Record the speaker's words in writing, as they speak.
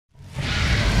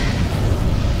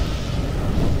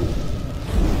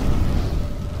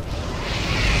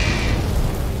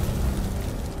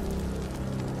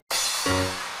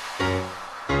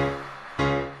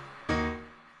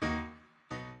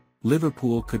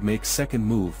Liverpool could make second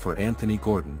move for Anthony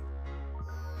Gordon.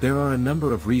 There are a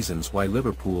number of reasons why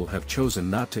Liverpool have chosen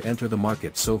not to enter the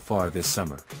market so far this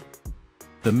summer.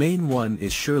 The main one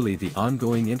is surely the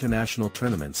ongoing international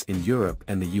tournaments in Europe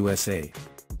and the USA.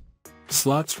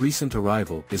 Slot's recent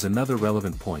arrival is another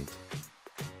relevant point.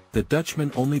 The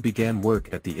Dutchman only began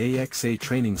work at the AXA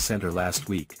training center last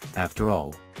week, after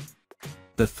all.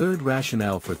 The third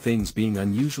rationale for things being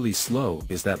unusually slow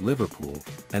is that Liverpool,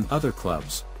 and other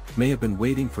clubs, may have been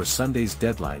waiting for Sunday's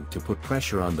deadline to put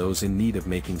pressure on those in need of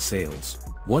making sales.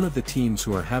 One of the teams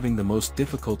who are having the most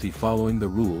difficulty following the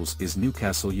rules is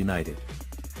Newcastle United.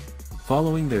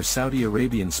 Following their Saudi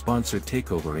Arabian-sponsored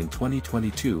takeover in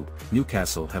 2022,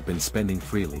 Newcastle have been spending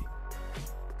freely.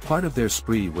 Part of their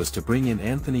spree was to bring in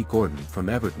Anthony Gordon from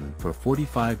Everton for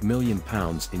 £45 million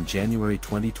in January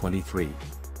 2023.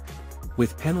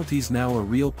 With penalties now a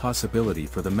real possibility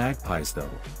for the Magpies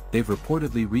though, they've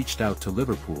reportedly reached out to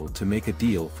Liverpool to make a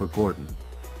deal for Gordon.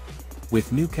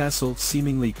 With Newcastle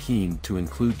seemingly keen to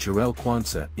include Jarell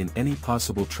Quansah in any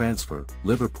possible transfer,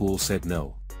 Liverpool said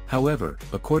no. However,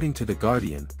 according to The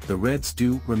Guardian, the Reds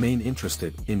do remain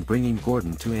interested in bringing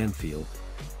Gordon to Anfield.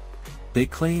 They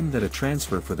claim that a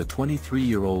transfer for the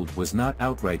 23-year-old was not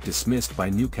outright dismissed by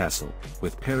Newcastle,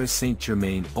 with Paris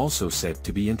Saint-Germain also said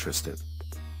to be interested.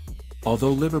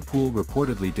 Although Liverpool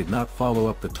reportedly did not follow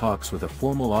up the talks with a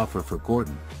formal offer for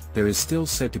Gordon, there is still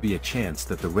said to be a chance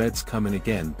that the Reds come in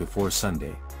again before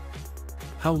Sunday.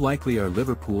 How likely are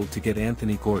Liverpool to get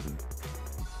Anthony Gordon?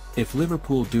 If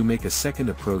Liverpool do make a second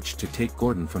approach to take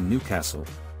Gordon from Newcastle,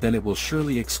 then it will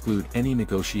surely exclude any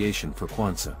negotiation for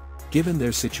Quansah. Given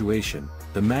their situation,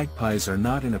 the Magpies are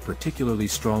not in a particularly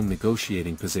strong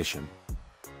negotiating position.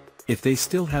 If they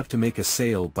still have to make a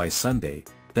sale by Sunday,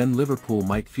 then Liverpool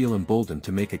might feel emboldened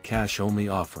to make a cash-only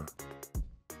offer.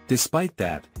 Despite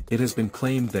that, it has been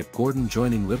claimed that Gordon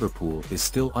joining Liverpool is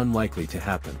still unlikely to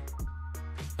happen.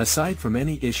 Aside from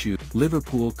any issue,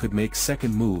 Liverpool could make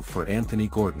second move for Anthony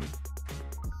Gordon.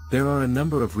 There are a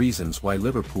number of reasons why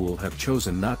Liverpool have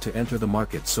chosen not to enter the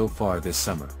market so far this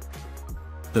summer.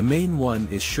 The main one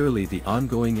is surely the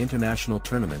ongoing international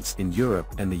tournaments in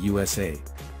Europe and the USA.